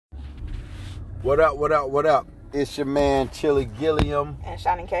What up, what up, what up? It's your man, Chili Gilliam. And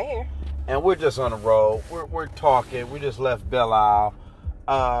Shani K here. And we're just on the road. We're talking. We just left Belle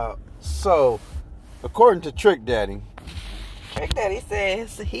Isle. So, according to Trick Daddy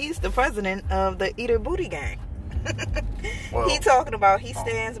says he's the president of the Eater Booty Gang. Well, he talking about he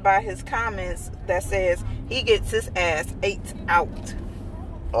stands by his comments that says he gets his ass ate out.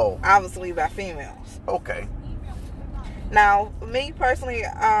 Oh. Obviously by females. Okay. Now, me personally,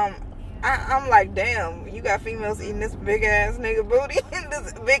 I'm like, damn, you got females eating this big ass nigga booty,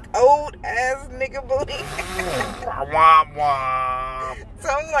 this big old ass nigga booty. Womp womp. So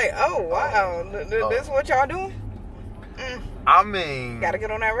I'm like, oh wow, this what y'all doing? I mean, gotta get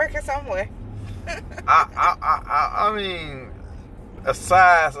on that record somewhere. I mean,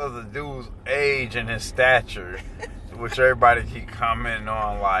 aside of the dude's age and his stature, which everybody keep commenting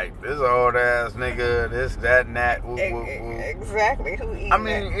on, like, this old ass nigga, this, that, and that. Woo, woo, woo. Exactly. Who eats I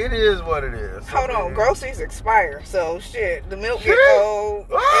mean, it is what it is. Hold on, groceries expire, so shit. The milk get old,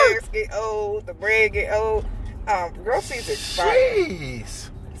 the eggs get old, the bread get old. Groceries expire.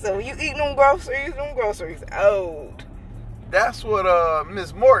 Jeez. So you eating them groceries old. That's what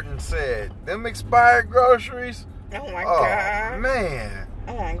Miss Morton said. Them expired groceries. Oh my god. Man.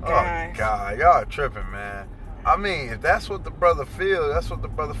 Oh my god. Oh god, y'all tripping, man. I mean, if that's what the brother feel, that's what the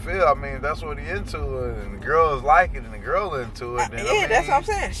brother feel. I mean, if that's what he into it, and the girls like it, and the girl into it. Then, yeah, that's what I'm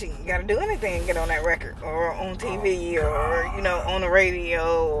saying. She gotta do anything and get on that record, or on TV, or on the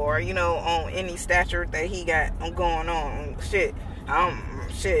radio, or on any stature that he got going on. Shit.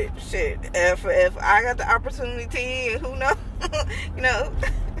 If I got the opportunity, who knows?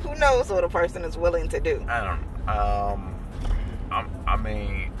 Who knows what a person is willing to do? I don't.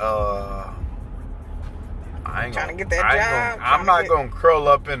 I ain't trying gonna, to get that job. I'm not gonna curl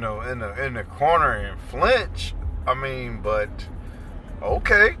up in the corner and flinch. I mean, but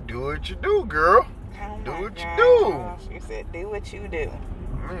okay, do what you do, girl. Do what you do. She said, "Do what you do."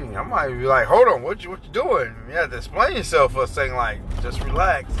 I mean, I might be like, hold on, what you doing? You have to explain yourself for a second, like, just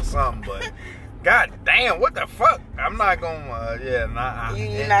relax or something. But god damn, what the fuck? I'm not gonna, you're not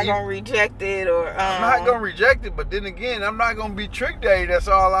gonna reject it, or I'm not gonna reject it. But then again, I'm not gonna be Trick Daddy. That's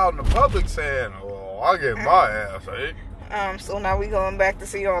all out in the public saying, "Oh, I get my ass ate." So now we going back to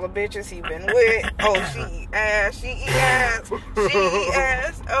see all the bitches he been with. Oh, she eat ass.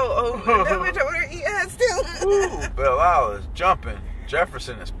 Oh, that bitch over there eat ass too. Ooh, Belle Isle is jumping.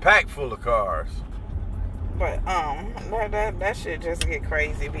 Jefferson is packed full of cars. But that shit just get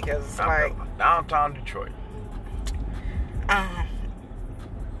crazy because it's like downtown Detroit.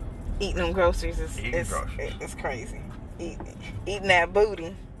 Eating them groceries is crazy. Eating that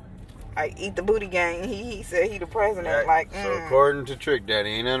booty. Like, eat the booty gang. He said he the president. Right. So according to Trick Daddy,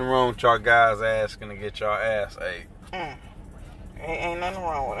 ain't nothing wrong with y'all guys asking to get y'all ass ate. Ain't nothing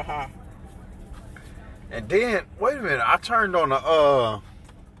wrong with it, huh? And then, wait a minute, I turned on a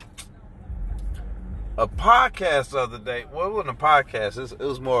podcast the other day. Well, it wasn't a podcast. It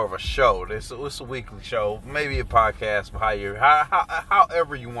was more of a show. It's a weekly show, maybe a podcast.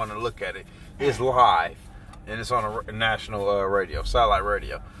 However you want to look at it, it's live. And it's on a national radio, satellite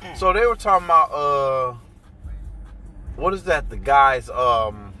radio. So they were talking about, what is that? The guys,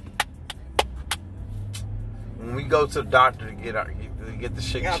 when we go to the doctor to get the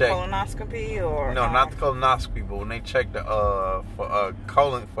shit checked. Colonoscopy or no, not the colonoscopy, but when they check the for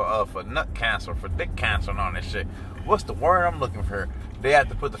colon for nut cancer, for dick cancer, and all that shit. What's the word I'm looking for? They have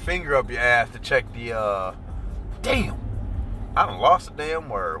to put the finger up your ass to check the damn. I done lost the damn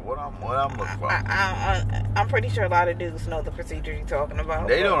word. What I'm looking for. I'm pretty sure a lot of dudes know the procedure you're talking about.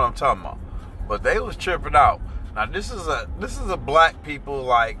 They know what I'm talking about. But they was tripping out. Now this is a black people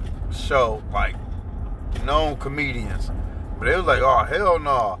like show, like known comedians. But they was like, oh hell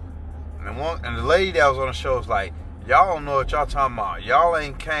no. And the lady that was on the show was like, y'all don't know what y'all talking about. Y'all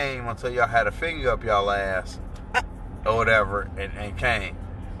ain't came until y'all had a finger up y'all ass or whatever and came.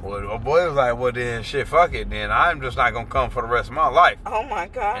 Well, a boy was like, well then shit, fuck it then. I'm just not gonna come for the rest of my life. Oh my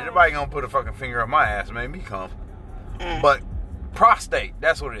god. Ain't nobody gonna put a fucking finger up my ass and make me come. But prostate,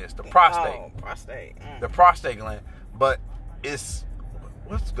 that's what it is. The prostate. Oh, prostate. The prostate gland. But it's,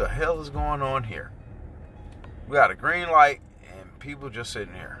 what the hell is going on here? We got a green light and people just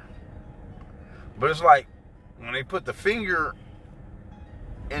sitting here. But it's like when they put the finger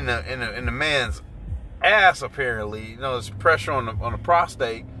in the man's ass, apparently, there's pressure on the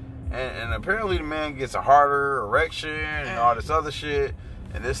prostate, and apparently the man gets a harder erection and all this other shit,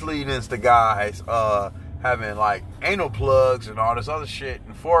 and this leads to guys having like anal plugs and all this other shit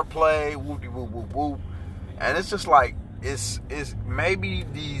and foreplay, whoop whoop whoop whoop, and it's just like it's maybe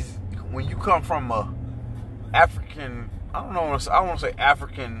these, when you come from a African I don't know. I don't want to say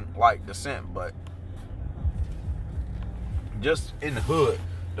African like descent, but just in the hood,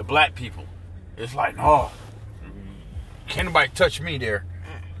 the black people, it's like, no, can't nobody touch me there.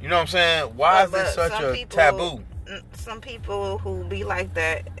 You know what I'm saying? Why is this such a taboo? Some people who be like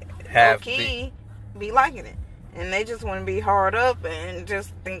that, be liking it, and they just want to be hard up and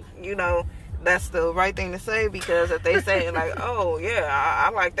just think, you know, that's the right thing to say, because if they say like, oh yeah, I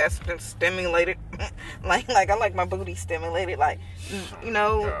like that stimulated, like I like my booty stimulated, like, you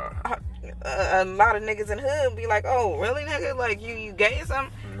know, a lot of niggas in the hood be like, oh really, nigga, like you gay or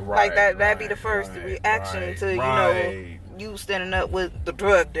something, like that'd be the first reaction to, you know, you standing up with the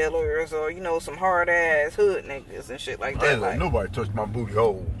drug dealers or, you know, some hard ass hood niggas and shit like that. Like, nobody touched my booty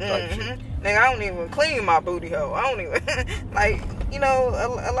hole type shit. Nigga, I don't even clean my booty hole. I don't even like, you know,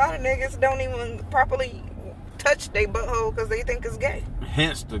 a lot of niggas don't even properly touch their butthole because they think it's gay.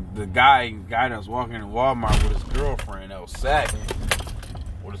 Hence the guy that was walking in Walmart with his girlfriend that was sagging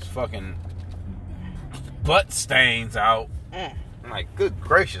with his fucking butt stains out. I'm like, good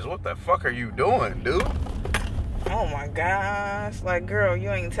gracious, what the fuck are you doing, dude? Oh my gosh. Like, girl, you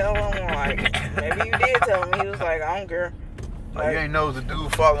ain't tell him. Like, maybe you did tell him. He was like, I don't care. Like, you ain't know the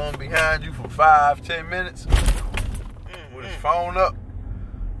dude following behind you for 5-10 minutes with his phone up.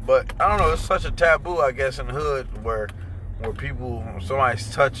 But I don't know, it's such a taboo, I guess, in the hood where people, somebody's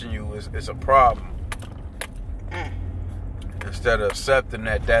touching you, it's a problem. Instead of accepting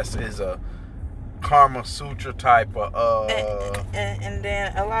that is a Karma Sutra type of and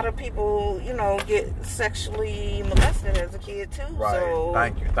then a lot of people, you know, get sexually molested as a kid too. Right. So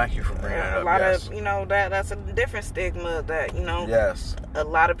thank you for bringing that up. A lot of, you know, that's a different stigma that, you know, yes, a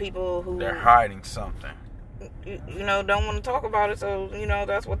lot of people who they're hiding something, you know, don't want to talk about it. So, you know,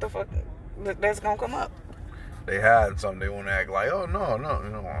 that's what the fuck that's gonna come up. They hide something. They want to act like, oh no,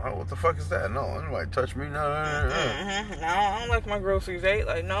 you know, what the fuck is that? No, anybody touch me? No. No, I don't like my groceries ate.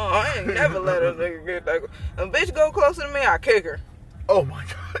 Like, no, I ain't never let a nigga get that. A bitch go closer to me, I kick her. Oh my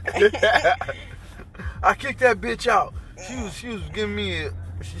god, I kicked that bitch out. She was giving me.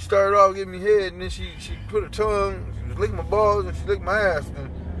 She started off giving me head, and then she put her tongue. She was licking my balls, and she licked my ass. And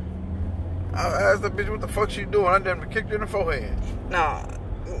I asked that bitch what the fuck she doing. I damn kicked her in the forehead. No.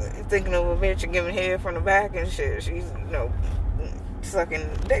 Thinking of a bitch and giving head from the back and shit. She's, you know, sucking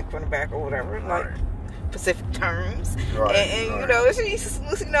dick from the back or whatever, like Pacific terms. Right, and you know, she's,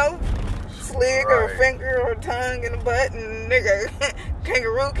 you know, slick her finger or tongue in the butt and nigga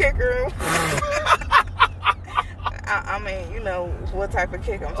kangaroo kicker. I mean, you know what type of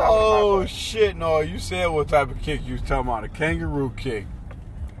kick I'm talking about. Oh shit, no, you said what type of kick you was talking about, a kangaroo kick.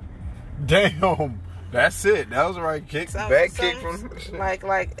 Damn. That's it. That was the right kick. Back kick from like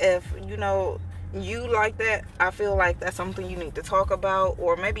if, you know, you like that, I feel like that's something you need to talk about,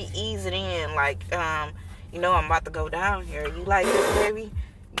 or maybe ease it in. Like, you know, I'm about to go down here. You like this, baby?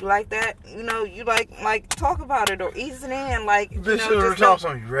 You like that? You know, you like talk about it or ease it in. Like, bitch, you know, just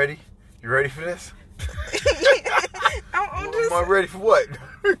you ready? You ready for this? I'm ready for what?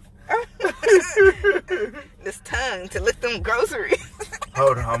 This tongue to lick them groceries.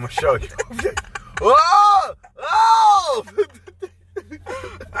 Hold on, I'm gonna show you. Oh! Oh!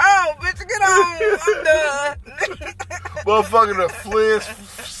 Oh, bitch, get on. I'm done. Motherfucker that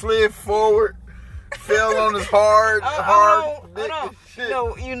slid forward, fell on his hard dick and shit.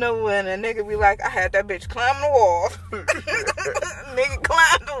 You know when a nigga be like, I had that bitch climb the wall. Nigga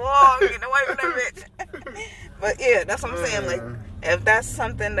climb the wall, get away from that bitch. But yeah, that's what I'm saying. Like, if that's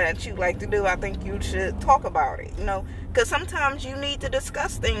something that you like to do, I think you should talk about it, you know, because sometimes you need to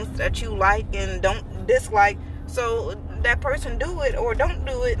discuss things that you like and don't dislike, so that person do it or don't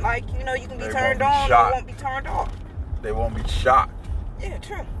do it. Like, you know, you can be turned on or won't be turned off. They won't be shocked. Yeah,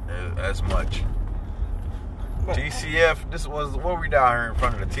 true. As much. But, TCF, this was, what we down here in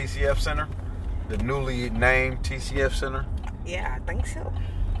front of the TCF Center? The newly named TCF Center? Yeah, I think so.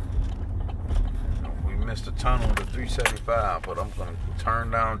 We missed a tunnel to 375, but I'm going to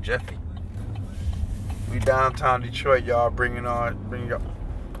turn down Jeffy. We downtown Detroit, y'all, bringing y'all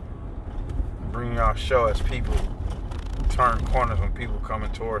show as people turn corners when people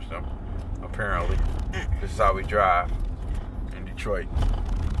coming towards them. Apparently, this is how we drive in Detroit.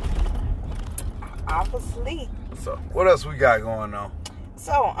 Obviously. So, what else we got going on?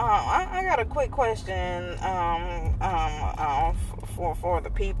 So, I got a quick question for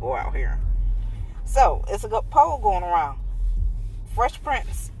the people out here. So, it's a good poll going around: Fresh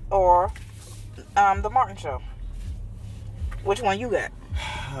Prince or the Martin Show? Which one you got?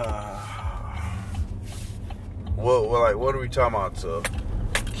 What are we talking about? To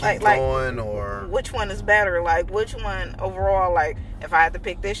keep going, or which one is better? Like, which one overall? Like, if I had to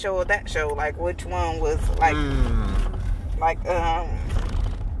pick this show or that show, like, which one was like? Like,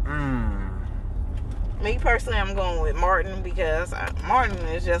 me personally, I'm going with Martin because Martin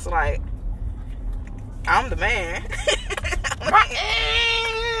is just like, I'm the man.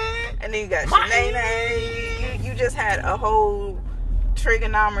 And then you got Shanae. You just had a whole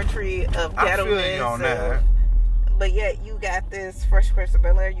trigonometry of ghetto. I feel you on that. But yet you got this Fresh Prince of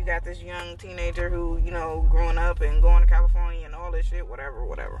Bel-Air. You got this young teenager who, growing up and going to California and all this shit, whatever.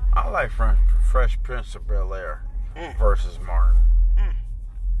 I like Fresh Prince of Bel-Air versus Martin.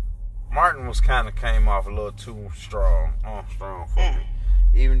 Martin came off a little too strong for me.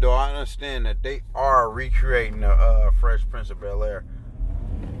 Even though I understand that they are recreating the Fresh Prince of Bel-Air.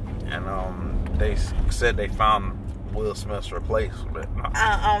 And they said they found Will Smith's replacement.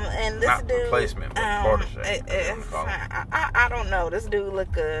 And this not dude, replacement, but protege. I don't know. This dude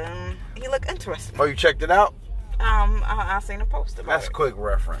look interesting. Oh, you checked it out? I seen a post about it. That's a quick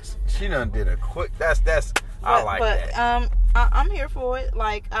reference. She done did a quick. I like that. I'm here for it.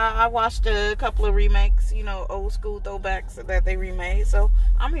 Like I watched a couple of remakes, old school throwbacks that they remade. So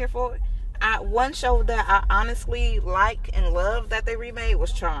I'm here for it. One show that I honestly like and love that they remade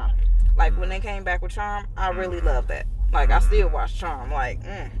was Charm. Like when they came back with Charm, I really love that. Like I still watch Charm. Like,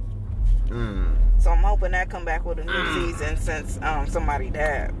 So I'm hoping that come back with a new season since somebody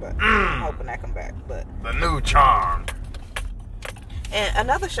died. But I'm hoping that come back. But the new Charm. And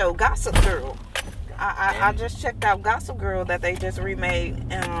another show, Gossip Girl. I just checked out Gossip Girl that they just remade.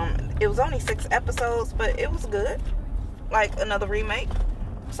 It was only 6 episodes, but it was good. Like another remake.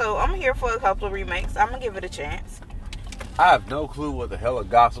 So I'm here for a couple of remakes. I'm gonna give it a chance. I have no clue what the hell a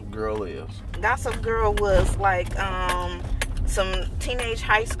Gossip Girl is. Gossip Girl was like some teenage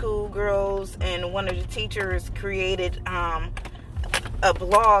high school girls, and one of the teachers created a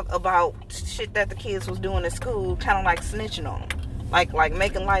blog about shit that the kids was doing at school, kind of like snitching on them. Like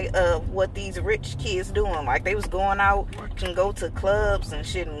making light of what these rich kids doing. Like they was going out and go to clubs and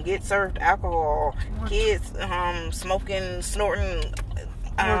shit and get served alcohol. Kids smoking, snorting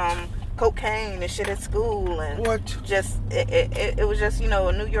cocaine and shit at school, and just it was just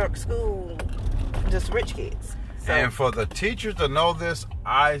a New York school, just rich kids. So, and for the teacher to know this,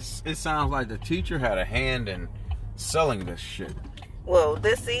 it sounds like the teacher had a hand in selling this shit. Well,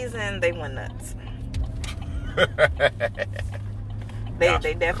 this season they went nuts.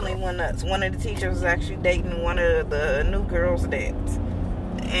 They definitely went nuts. One of the teachers was actually dating one of the new girls' dads.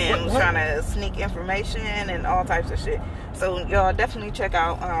 And was trying to sneak information and all types of shit. So y'all definitely check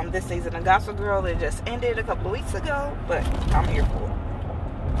out this season of Gossip Girl. It just ended a couple of weeks ago, but I'm here for it.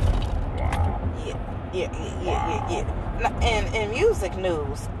 Wow. Yeah. And in music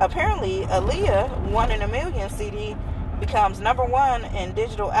news, apparently Aaliyah, 1 in a Million CD, becomes #1 in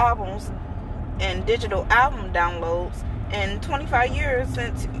digital albums and digital album downloads in 25 years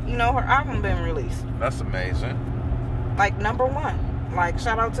since her album been released. That's amazing. Like #1. Like,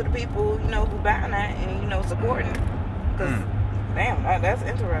 shout out to the people, who buying that and, supporting. Because, damn, that's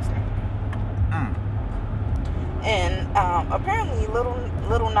interesting. And apparently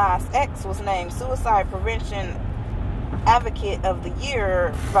Lil Nas X was named Suicide Prevention Advocate of the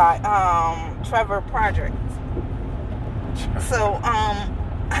Year by Trevor Project. So,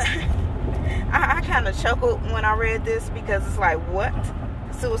 I kind of chuckled when I read this because it's like, what?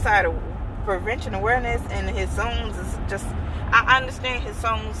 Suicide prevention awareness, and his songs is just... I understand his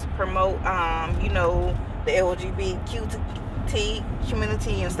songs promote, the LGBTQ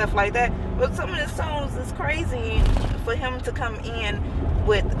community and stuff like that. But some of his songs is crazy for him to come in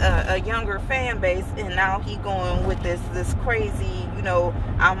with a younger fan base, and now he going with this crazy,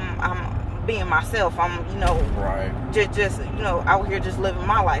 I'm being myself. I'm, right. just out here just living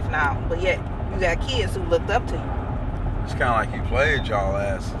my life now. But yet you got kids who looked up to you. It's kind of like he played y'all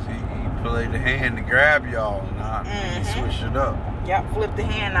asses. He played the hand to grab y'all, and he switched it up. Yep, flip the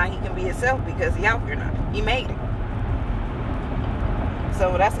hand. Now he can be himself because he out here now. He made it.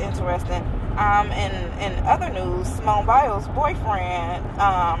 So that's interesting. In other news, Simone Biles' boyfriend,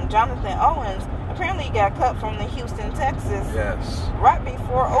 Jonathan Owens, apparently got cut from the Houston, Texas. Yes. Right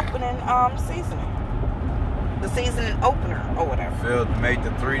before opening seasoning. The season opener or whatever. Failed to make the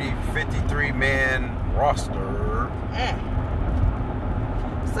 53-man roster.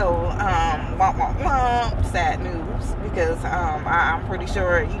 So, sad news, because I'm pretty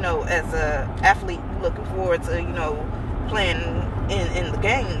sure, as a athlete, looking forward to, playing in the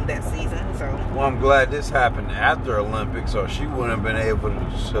game that season. So, well, I'm glad this happened after Olympics, or she wouldn't have been able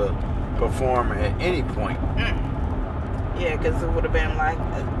to perform at any point. Yeah, because it would have been like,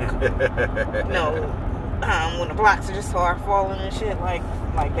 when the blocks just start falling and shit, like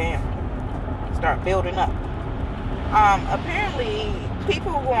damn, start building up. Apparently,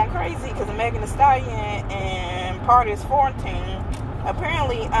 people were going crazy because Megan Thee Stallion and Parties 14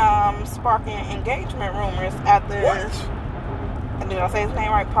 apparently sparking engagement rumors at the... What? Did I say his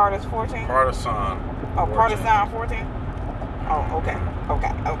name right? Parties 14? Partisan. Oh, Partisan 14? Oh, okay.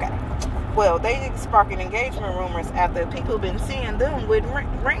 Well, they sparking engagement rumors after people been seeing them with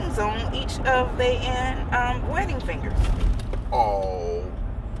rings on each of their wedding fingers. Oh.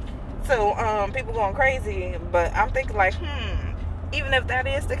 So, people going crazy, but I'm thinking like, even if that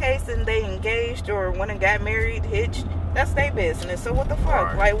is the case and they engaged or went and got married, hitched, that's their business. So what the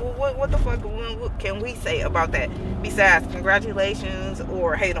fuck? Right. Like, what the fuck what can we say about that besides congratulations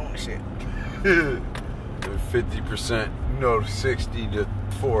or hate on the shit? 50%, 60 to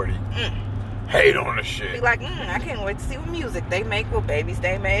 40. Hate on the shit. Be like, I can't wait to see what music they make, what babies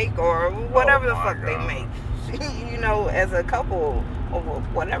they make, or whatever the fuck they make. As a couple, or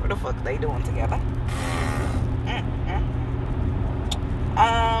whatever the fuck they doing together.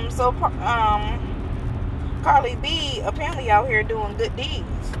 Carly B apparently out here doing good deeds.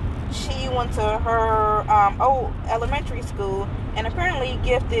 She went to her old elementary school and apparently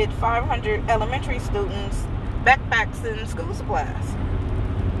gifted 500 elementary students backpacks and school supplies.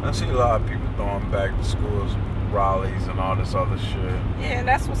 I see a lot of people going back to schools, Raleighs, and all this other shit. Yeah,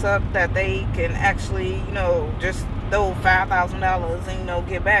 that's what's up, that they can actually, just throw $5,000 and,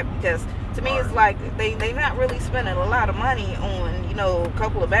 get back. Because to me, it's like they not really spending a lot of money on, a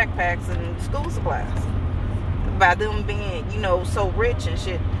couple of backpacks and school supplies. By them being, so rich and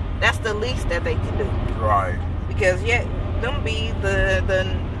shit, that's the least that they can do. Right. Because, them be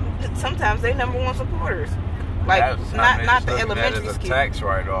sometimes they number one supporters. Like, not the elementary school. That is a tax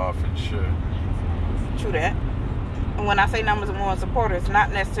write-off and shit. True that. And when I say numbers one supporters,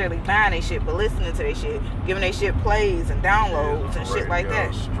 not necessarily buying their shit, but listening to their shit, giving their shit plays and downloads and shit like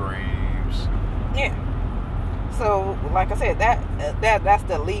that. Streams. Yeah. So, like I said, that's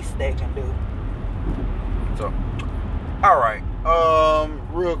the least they can do. So, all right.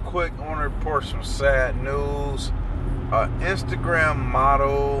 Real quick, I want to report some sad news. Instagram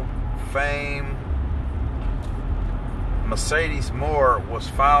model fame Mercedes Moore was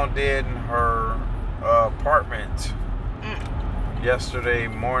found dead in her apartment yesterday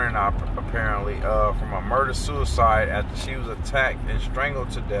morning, apparently, from a murder-suicide after she was attacked and strangled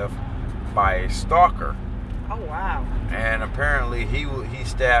to death by a stalker. Oh, wow. And apparently he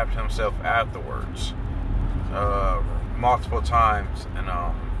stabbed himself afterwards multiple times and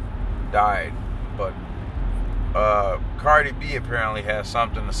died. But Cardi B apparently has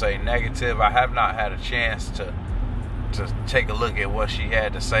something to say negative. I have not had a chance to take a look at what she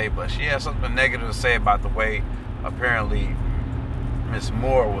had to say, but she had something negative to say about the way apparently Miss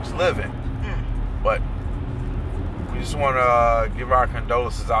Moore was living. But we just want to give our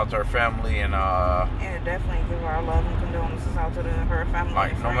condolences out to her family and yeah, definitely give our love and condolences out to her family.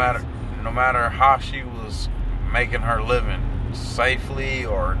 Like no matter how she was making her living, safely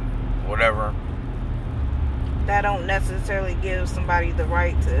or whatever, that don't necessarily give somebody the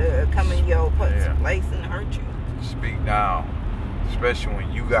right to come in your place and hurt you. Speak now, especially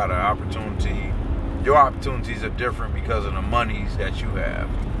when you got an opportunity. Your opportunities are different because of the monies that you have.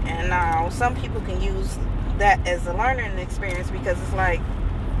 And now some people can use that as a learning experience, because it's like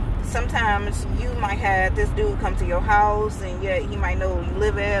sometimes you might have this dude come to your house and yet he might know you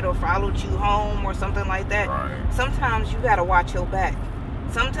live at or followed you home or something like that. Right. Sometimes you gotta watch your back.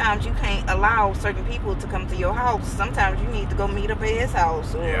 Sometimes you can't allow certain people to come to your house. Sometimes you need to go meet up at his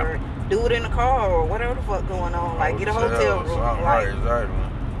house or do it in the car or whatever the fuck going on. Like get a hotel room. Right, exactly.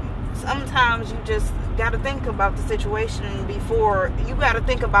 Sometimes you just got to think about the situation before. You got to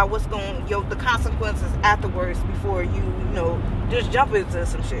think about what's going, the consequences afterwards before you just jump into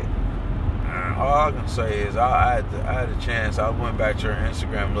some shit. All I can say is I had a chance. I went back to her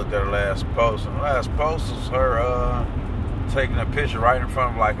Instagram and looked at her last post, and the last post was her taking a picture right in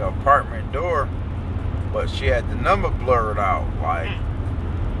front of like an apartment door, but she had the number blurred out. Like,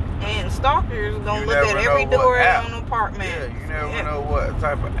 and stalkers gonna look at every door in an apartment. Yeah, you never know what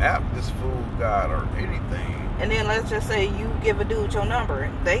type of app this fool got or anything. And then let's just say you give a dude your number.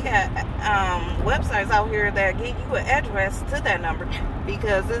 They got websites out here that give you an address to that number,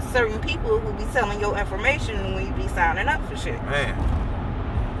 because there's certain people who be selling your information when you be signing up for shit. Man.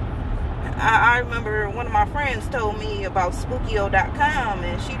 I remember one of my friends told me about Spookio.com,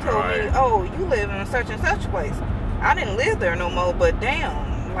 and she told me, oh, you live in such and such place. I didn't live there no more, but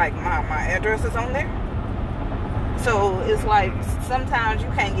damn, like my address is on there. So it's like sometimes you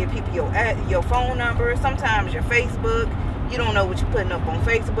can't give people your phone number, sometimes your Facebook. You don't know what you're putting up on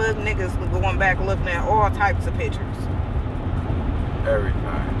Facebook. Niggas going back looking at all types of pictures.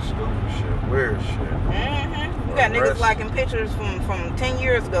 Everything. Stupid shit. Weird shit. You got niggas liking pictures from 10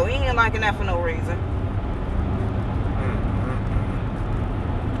 years ago. He ain't liking that for no reason.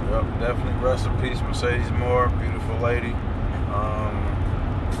 Yep, definitely rest in peace, Mercedes Moore, beautiful lady.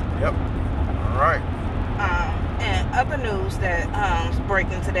 Yep. All right. And other news that is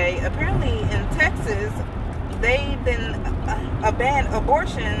breaking today. Apparently in Texas, they then banned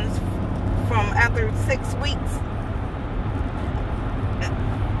abortions from after 6 weeks.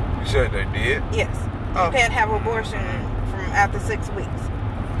 You said they did? Yes. You can't have abortion from after 6 weeks.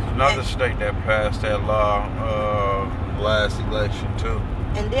 Another state that passed that law last election too.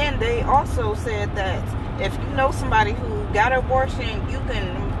 And then they also said that if you know somebody who got an abortion, you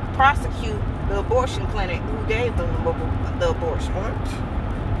can prosecute the abortion clinic who gave them the abortion.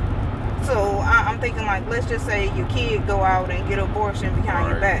 What? So I'm thinking, like, let's just say your kid go out and get an abortion behind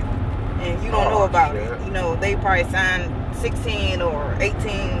your back, and you don't know about it. You know, they probably signed 16 or 18,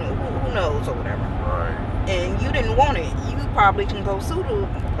 who knows, or whatever. Right. And you didn't want it. You probably can go sue the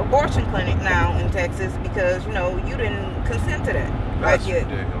abortion clinic now in Texas because, you know, you didn't consent to that. That's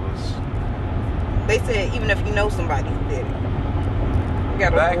ridiculous. They said even if you know somebody who did it.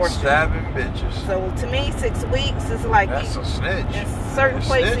 Backstabbing bitches. So to me, 6 weeks is like that's a snitch. In certain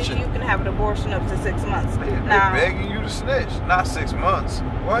places, you can have an abortion up to 6 months. They're begging you to snitch, not 6 months.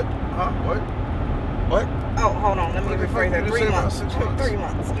 What? Huh? What? Oh, hold on. Let me rephrase that. 3 months. 3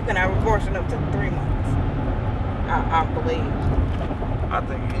 months. You can have an abortion up to 3 months. I believe. I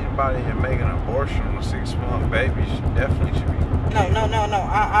think anybody that making an abortion on a 6-month baby definitely should be. No.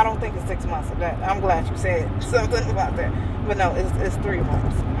 I don't think it's 6 months of that. I'm glad you said something about that. But no, it's 3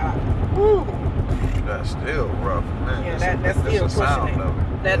 months. Woo. That's still rough, man. Yeah, that's still pushing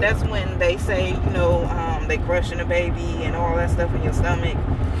it. That's when they say, you know, they crushing the baby and all that stuff in your stomach,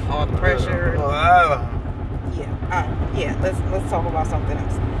 all the pressure. Yeah. Let's talk about something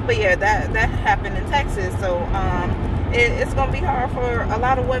else. But yeah, that happened in Texas. So it's gonna be hard for a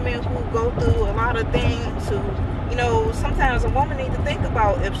lot of women who go through a lot of things. Who, you know, sometimes a woman needs to think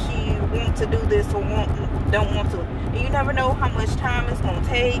about if she wants to do this or don't want to. And you never know how much time it's gonna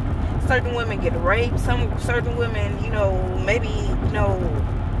take. Certain women get raped. Certain women, you know, maybe, you know,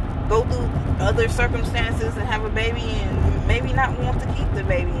 go through other circumstances and have a baby and maybe not want to keep the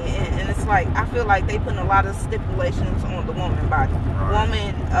baby. And it's like, I feel like they put a lot of stipulations on the woman body.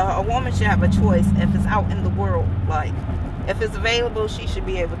 Right. A woman should have a choice if it's out in the world. Like, if it's available, she should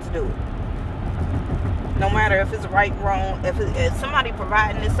be able to do it. No matter if it's right, wrong. If somebody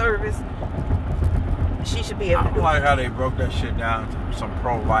providing this service, she should be able to do it. I don't like how they broke that shit down to some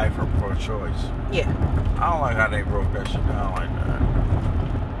pro-life or pro-choice. Yeah. I don't like how they broke that shit down like that.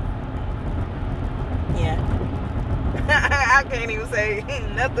 Yeah. I can't even say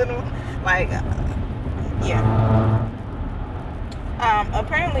nothing. Like, yeah.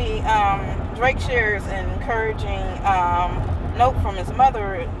 Apparently, Drake shares an encouraging note from his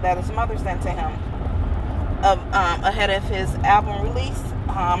mother that his mother sent to him ahead of his album release.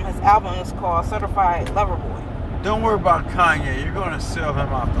 His album is called Certified Lover Boy. Don't worry about Kanye. You're going to sell him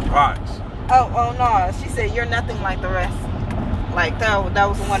out the box. Oh no. She said, "You're nothing like the rest." Like, that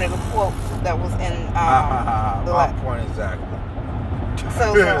was one of the quotes that was in the my point exactly.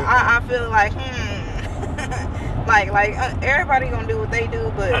 So I feel like, like everybody gonna do what they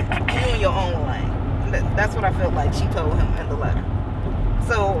do, but you in your own lane. That's what I felt like she told him in the letter.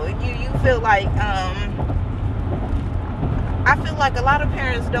 So you feel like I feel like a lot of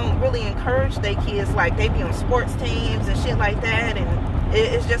parents don't really encourage their kids. Like, they be on sports teams and shit like that, and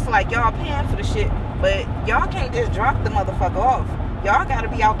it's just like, y'all paying for the shit, but y'all can't just drop the motherfucker off. Y'all gotta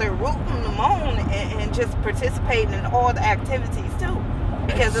be out there rooting them on and just participating in all the activities too,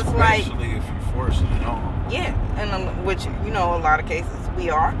 because it's like, especially if you're forcing it on. Yeah, and which, you know, a lot of cases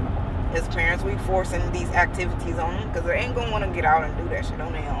we are as parents. We forcing these activities on them because they ain't gonna want to get out and do that shit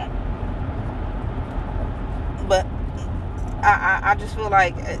on their own. But I just feel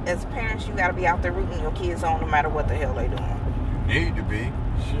like as parents, you gotta be out there rooting your kids on no matter what the hell they doing. Need to be,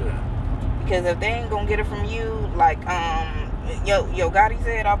 sure. Because if they ain't gonna get it from you, like Yo Gotti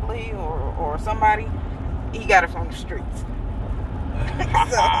said, I believe, or somebody, he got it from the streets.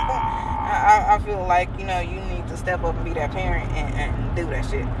 So I feel like, you know, you need to step up and be that parent and do that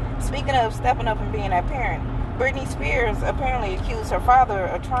shit. Speaking of stepping up and being that parent, Britney Spears apparently accused her father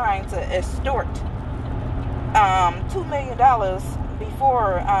of trying to extort $2 million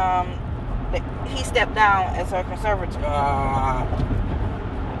before he stepped down as her conservator.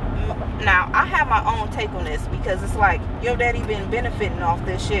 Now, I have my own take on this because it's like, your daddy been benefiting off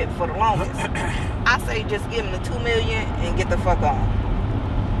this shit for the longest. I say just give him the $2 million and get the fuck on.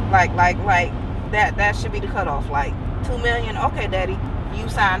 Like that should be the cutoff. Like, $2 million, okay, daddy, you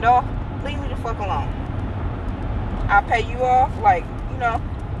signed off, leave me the fuck alone. I'll pay you off, like, you know,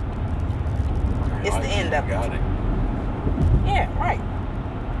 it's the end of it. Got it. Yeah, right.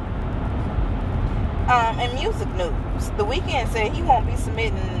 In music news, The Weeknd said he won't be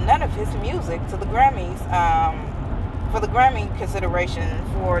submitting none of his music to the Grammys for the Grammy consideration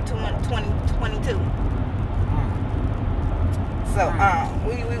for 2022. So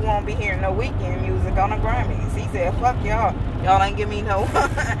we won't be hearing no Weeknd music on the Grammys. He said, "Fuck y'all. Y'all ain't give me no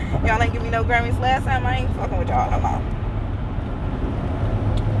y'all ain't give me no Grammys last time. I ain't fucking with y'all no more."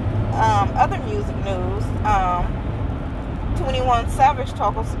 Other music news. 21 Savage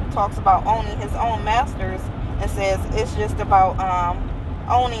talks about owning his own masters and says it's just about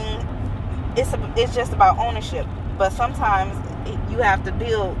owning. It's just about ownership, but sometimes you have to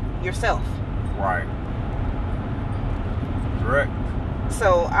build yourself. Right. Correct.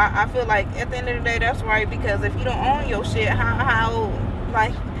 So I feel like at the end of the day that's right, because if you don't own your shit, how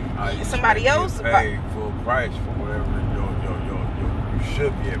like somebody else pay full price for whatever you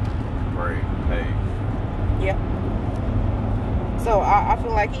should be able to pay. Yep. So I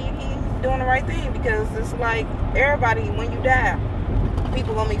feel like he's doing the right thing, because it's like everybody, when you die,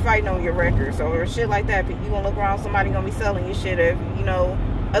 people gonna be fighting on your records or shit like that. You gonna look around, somebody gonna be selling your shit if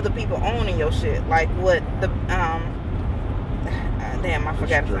other people owning your shit. Like what the damn, I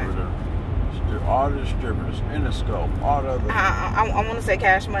forgot his name. All the distributors, Interscope, all the other. I want to say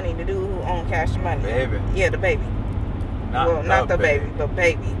Cash Money, the dude who owned Cash Money. Baby. Yeah, the baby. Not the baby, but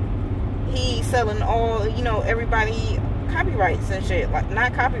baby. He's selling all, everybody copyrights and shit. Like,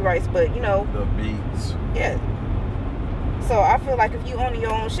 not copyrights, but, the beats. Yeah. So I feel like if you own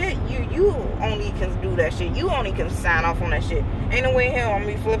your own shit, you only can do that shit. You only can sign off on that shit. Ain't no way in hell I'm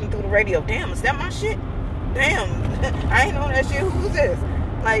gonna be flipping through the radio. Damn, is that my shit? Damn, I ain't know that shit. Who's this?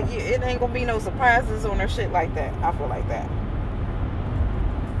 Like, it ain't gonna be no surprises on their shit like that. I feel like that.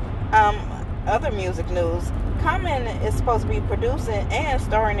 Other music news. Common is supposed to be producing and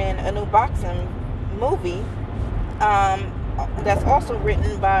starring in a new boxing movie. That's also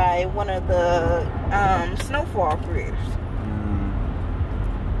written by one of the Snowfall creators.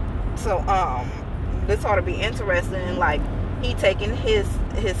 So this ought to be interesting. Like, he taking his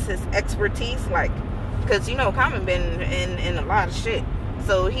expertise, like, because Common been in a lot of shit.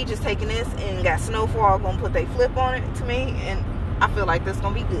 So he just taking this and got Snowfall gonna put their flip on it to me, and I feel like this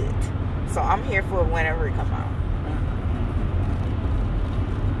gonna be good. So I'm here for it whenever it come out.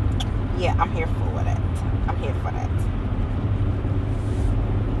 Yeah, I'm here for that. I'm here for that.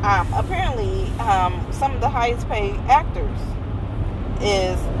 Apparently, some of the highest paid actors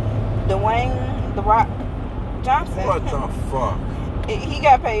is Dwayne "The Rock" Johnson. What the fuck? He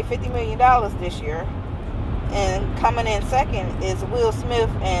got paid $50 million this year. And coming in second is Will Smith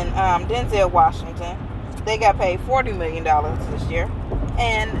and Denzel Washington. They got paid $40 million this year.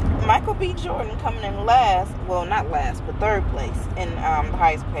 And Michael B. Jordan coming in last, well, not last, but third place in the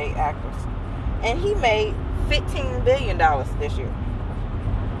highest paid actors. And he made $15 billion this year.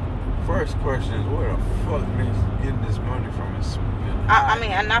 First question is, where the fuck is getting this money from? I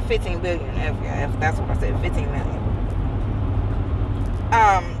mean, not 15 billion, if that's what I said, 15 million.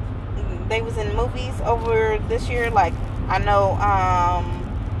 They was in movies over this year. Like, I know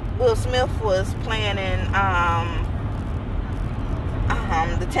Will Smith was playing in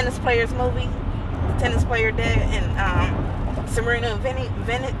the tennis players movie, the tennis player dead, and Serena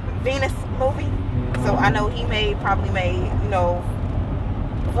Venus movie. So I know he probably made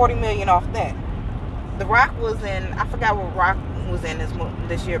 $40 million off that. The Rock was in, I forgot what Rock was in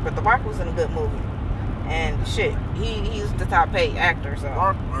this year, but The Rock was in a good movie. And shit, he's the top paid actor. So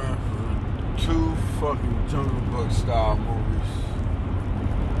Rock ran for 2 fucking Jungle Book style movies.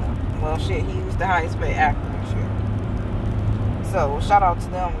 Well, shit, he was the highest paid actor this year. So shout out to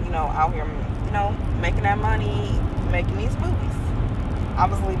them, out here, making that money, making these movies.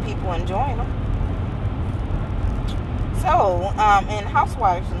 Obviously, people enjoying them. So, in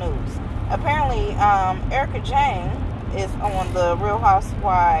Housewives news, apparently, Erica Jane is on the Real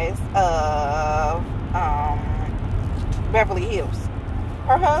Housewives of Beverly Hills.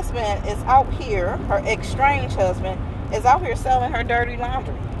 Her husband is out here, her estranged husband is out here selling her dirty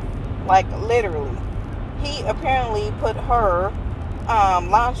laundry. Like, literally. He apparently put her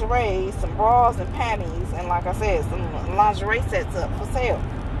lingerie, some bras and panties, and like I said, some lingerie sets up for sale.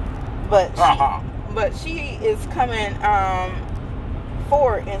 But she is coming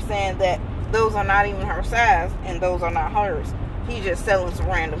forward and saying that those are not even her size and those are not hers. He's just selling some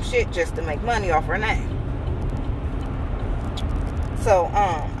random shit just to make money off her name. So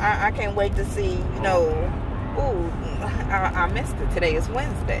I can't wait to see, I missed it. Today is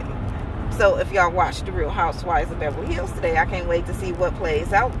Wednesday. So if y'all watch The Real Housewives of Beverly Hills today, I can't wait to see what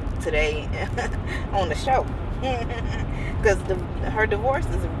plays out today on the show. Because her divorce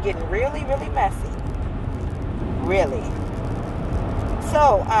is getting really, really messy. Really.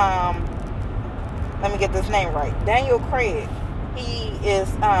 So, let me get this name right. Daniel Craig. He is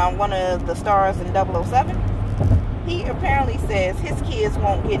one of the stars in 007. He apparently says his kids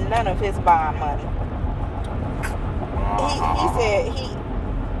won't get none of his bond money. He said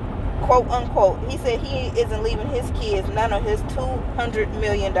quote unquote, he said he isn't leaving his kids none of his $200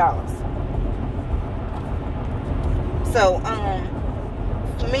 million. So,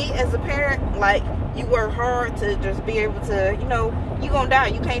 for me as a parent, like, you work hard to just be able to, you gonna die.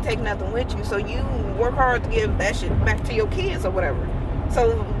 You can't take nothing with you. So you work hard to give that shit back to your kids or whatever.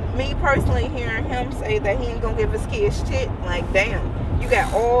 So me personally hearing him say that he ain't gonna give his kids shit, like, damn, you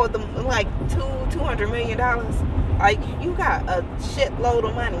got all the, like, $200 million. Like, you got a shitload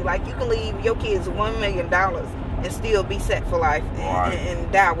of money. Like, you can leave your kids $1 million and still be set for life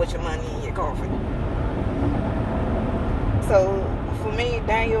and die with your money in your coffin. So for me,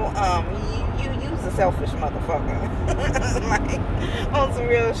 Daniel, you's a selfish motherfucker. Like, on some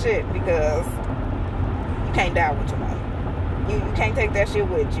real shit, because you can't die with your money. You can't take that shit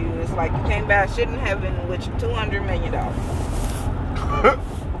with you. It's like you can't buy shit in heaven with your $200 million.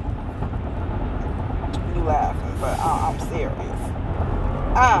 You laughing, but I'm serious.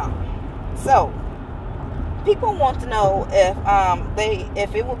 So people want to know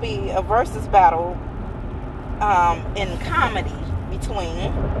if it will be a versus battle in comedy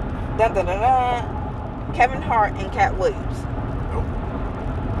between Kevin Hart and Cat Williams. Nope.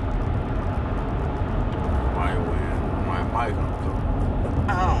 Might win.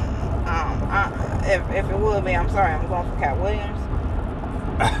 If it would be, I'm sorry, I'm going for Cat Williams.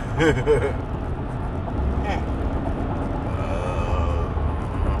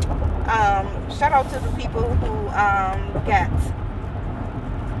 Shout out to the people who got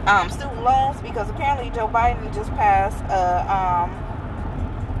student loans, because apparently Joe Biden just passed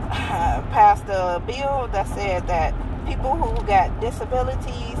a bill that said that people who got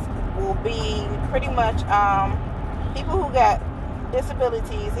disabilities will be pretty much people who got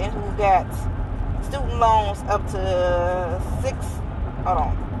disabilities and who got student loans up to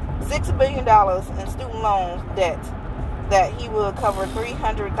 $6 billion in student loans debt, that he will cover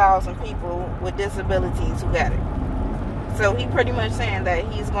 300,000 people with disabilities who got it. So he pretty much saying that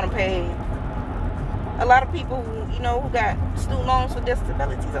he's going to pay a lot of people who got student loans with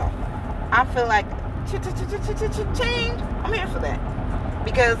disabilities off. I feel like change. I'm here for that,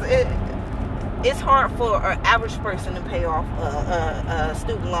 because it's hard for an average person to pay off a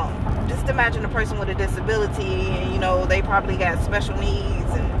student loan. Just imagine a person with a disability, and they probably got special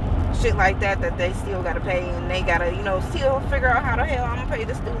needs and shit like that they still got to pay, and they got to still figure out how the hell I'm gonna pay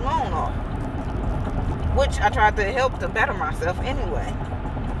the student loan off, which I tried to help to better myself anyway.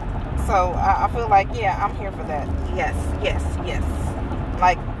 So I feel like, yeah, I'm here for that. Yes.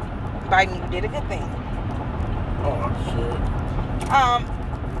 Like, Biden, you did a good thing. Oh, sure.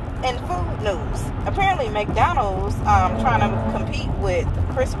 In food news, apparently McDonald's trying to compete with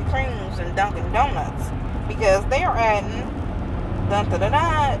Krispy Kremes and Dunkin' Donuts, because they are adding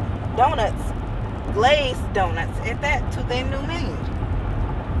donuts, glazed donuts at that, to their new menu.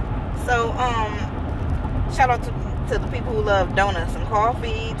 So shout out to the people who love donuts and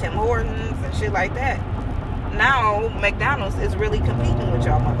coffee, Tim Hortons and shit like that. Now McDonald's is really competing with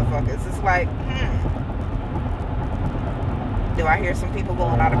y'all motherfuckers. It's like, do I hear some people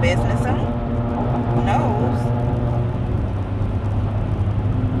going out of business soon? Who knows?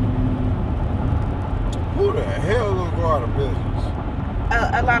 Who the hell gonna go out of business?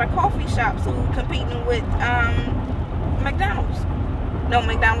 A lot of coffee shops who competing with McDonald's. No,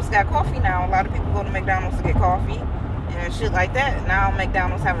 McDonald's got coffee now. A lot of people go to McDonald's to get coffee and shit like that. Now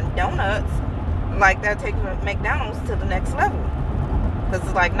McDonald's having donuts. Like, that takes McDonald's to the next level. Because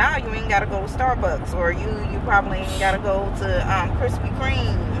it's like, now you ain't got to go to Starbucks, or you probably ain't got to go to Krispy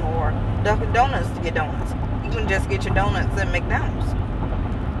Kreme or Dunkin' Donuts to get donuts. You can just get your donuts at McDonald's.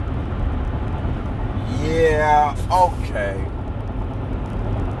 Yeah, okay.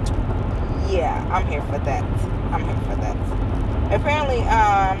 Yeah, I'm here for that. Apparently,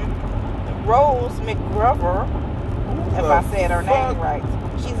 Rose McGruver, if I said her name right,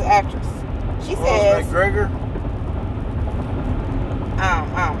 she's an actress. She says McGregor?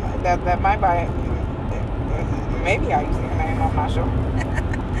 That might be, maybe how you say her name, I'm not sure.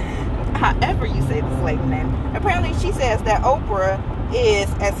 However you say this lady's name. Apparently she says that Oprah is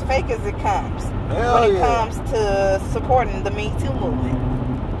as fake as it comes when it comes to supporting the Me Too movement.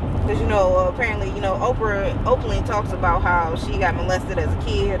 Because, apparently, Oprah openly talks about how she got molested as a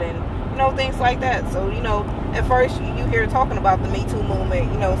kid and, things like that. So, at first you hear talking about the Me Too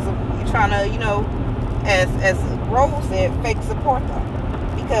movement, so you're trying to, as Rose said, fake support them.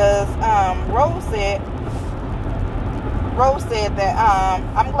 Because Rose said Rose said that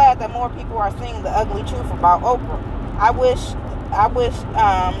I'm glad that more people are seeing the ugly truth about Oprah. I wish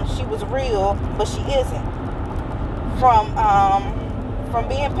she was real, but she isn't. From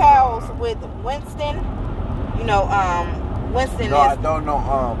being pals with Winston, Winston No, I don't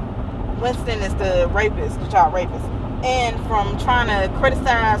know. Winston is the rapist, the child rapist. And from trying to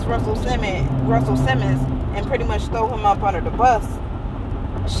criticize Russell Simmons and pretty much throw him up under the bus,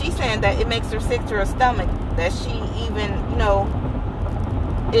 she's saying that it makes her sick to her stomach that she even,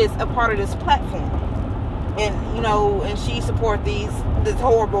 is a part of this platform. And, and she support this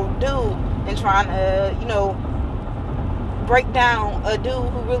horrible dude and trying to, break down a dude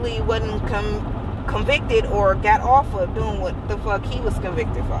who really wasn't convicted or got off of doing what the fuck he was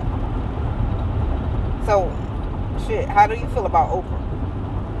convicted for. So, shit, how do you feel about Oprah?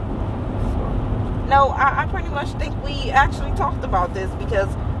 No, I pretty much think we actually talked about this because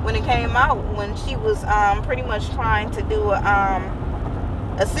when it came out, when she was pretty much trying to do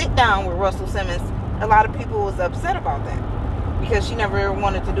a sit down with Russell Simmons, a lot of people was upset about that because she never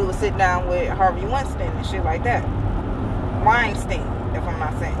wanted to do a sit down with Harvey Weinstein and shit like that. Weinstein, if I'm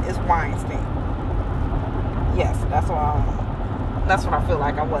not saying, it's Weinstein. Yes, that's what I feel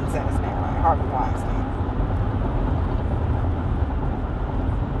like. I wasn't saying his name right. Harvey Weinstein.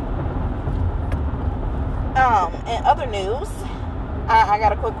 In other news, I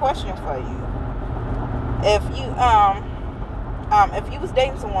got a quick question for you. If you was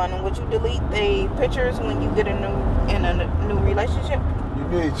dating someone, would you delete the pictures when you get in a new relationship? You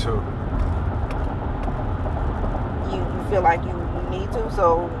need to. You feel like you need to?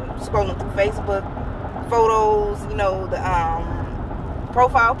 So scrolling through Facebook photos, the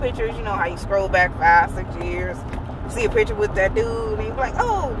profile pictures, how you scroll back 5-6 years, see a picture with that dude, and you be like,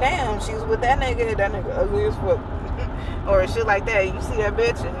 oh damn, she was with that nigga ugly as fuck. Or shit like that. You see that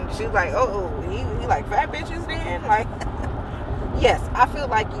bitch and she's like, oh, he like fat bitches then? Like, yes, I feel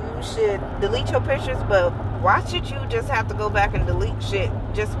like you should delete your pictures, but why should you just have to go back and delete shit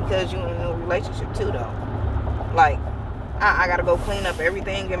just because you're in a relationship too, though? Like, I gotta go clean up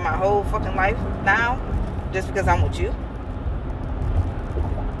everything in my whole fucking life now just because I'm with you?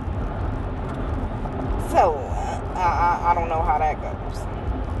 So, I don't know how that goes.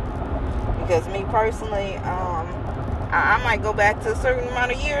 Because me personally, I might go back to a certain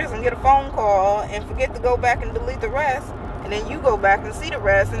amount of years and get a phone call and forget to go back and delete the rest. And then you go back and see the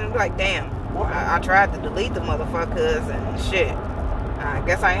rest and be like, damn, I tried to delete the motherfuckers and shit. I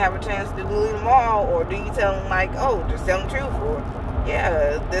guess I ain't have a chance to delete them all. Or do you tell them like, oh, just tell them the truth? Or,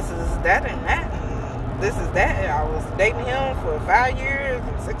 yeah, this is that and that and this is that. I was dating him for 5 years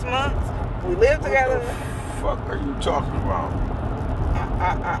and 6 months. We lived together. What the fuck are you talking about?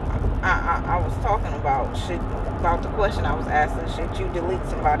 I was talking about shit, about the question I was asking. Should you delete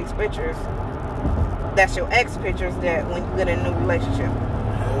somebody's pictures? That's your ex pictures that when you get in a new relationship.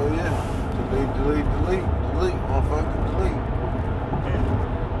 Hell yeah. Delete, motherfucker, delete.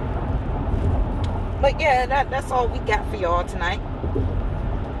 But yeah, that's all we got for y'all tonight.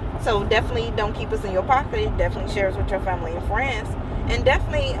 So definitely don't keep us in your pocket. Definitely share us with your family and friends. And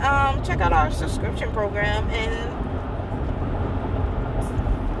definitely check out our subscription program and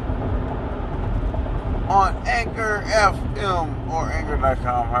on Anchor FM or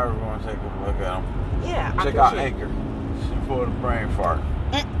Anchor.com, however you want to take a look at them. Yeah. Check out Anchor for the brain fart.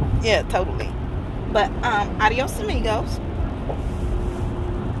 Yeah, totally. But adios amigos.